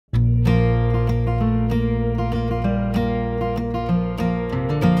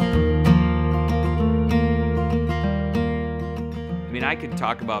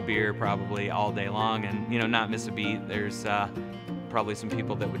talk about beer probably all day long and, not miss a beat. There's probably some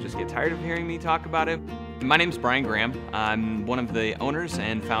people that would just get tired of hearing me talk about it. My name's Brian Graham. I'm one of the owners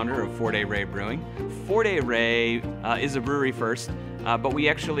and founder of 4 Day Ray Brewing. 4 Day Ray is a brewery first, but we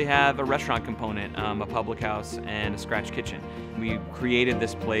actually have a restaurant component, a public house, and a scratch kitchen. We created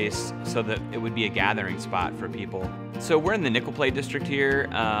this place so that it would be a gathering spot for people. So we're in the nickel plate district here,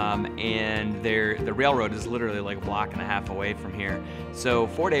 and the railroad is literally like a block and a half away from here. So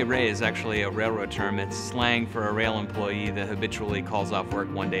 4 Day Ray is actually a railroad term. It's slang for a rail employee that habitually calls off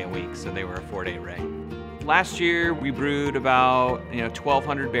work 1 day a week, so they were a 4 Day Ray. Last year we brewed about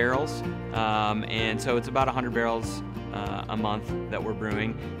 1,200 barrels, and so it's about 100 barrels a month that we're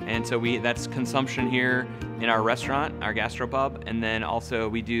brewing, and so that's consumption here in our restaurant, our gastropub, and then also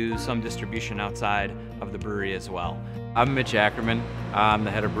we do some distribution outside of the brewery as well. I'm Mitch Ackerman. I'm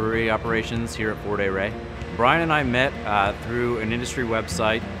the head of brewery operations here at 4 Day Ray. Brian and I met through an industry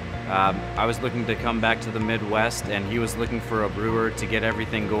website. I was looking to come back to the Midwest, and he was looking for a brewer to get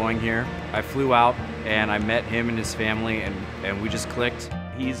everything going here. I flew out and I met him and his family, and we just clicked.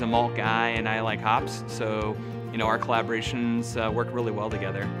 He's a malt guy and I like hops, so our collaborations work really well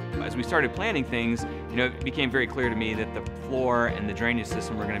together. As we started planning things, it became very clear to me that the floor and the drainage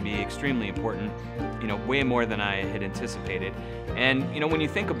system were going to be extremely important, way more than I had anticipated. And when you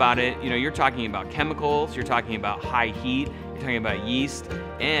think about it, you're talking about chemicals, you're talking about high heat, you're talking about yeast,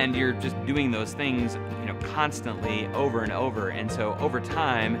 and you're just doing those things, constantly over and over. And so over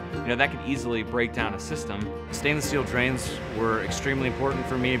time, that could easily break down a system. Stainless steel drains were extremely important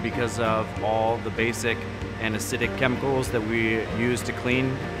for me because of all the basic and acidic chemicals that we use to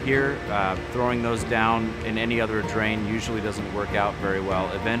clean here. Throwing those down in any other drain usually doesn't work out very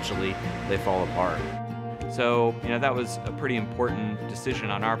well. Eventually, they fall apart. So, that was a pretty important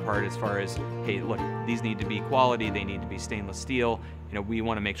decision on our part as far as, hey, look, these need to be quality, they need to be stainless steel. We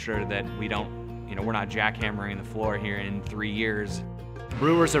want to make sure that we don't, we're not jackhammering the floor here in 3 years.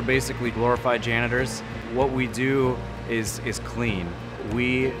 Brewers are basically glorified janitors. What we do is clean.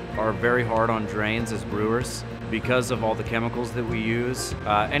 We are very hard on drains as brewers because of all the chemicals that we use.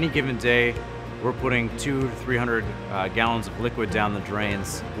 Any given day, we're putting 200 to 300 gallons of liquid down the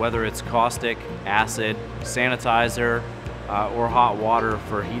drains, whether it's caustic, acid, sanitizer, or hot water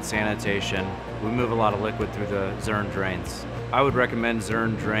for heat sanitation. We move a lot of liquid through the Zurn drains. I would recommend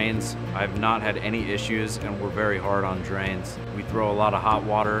Zurn drains. I've not had any issues, and we're very hard on drains. We throw a lot of hot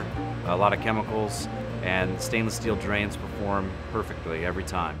water, a lot of chemicals, and stainless steel drains perform perfectly every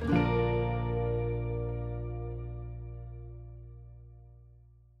time.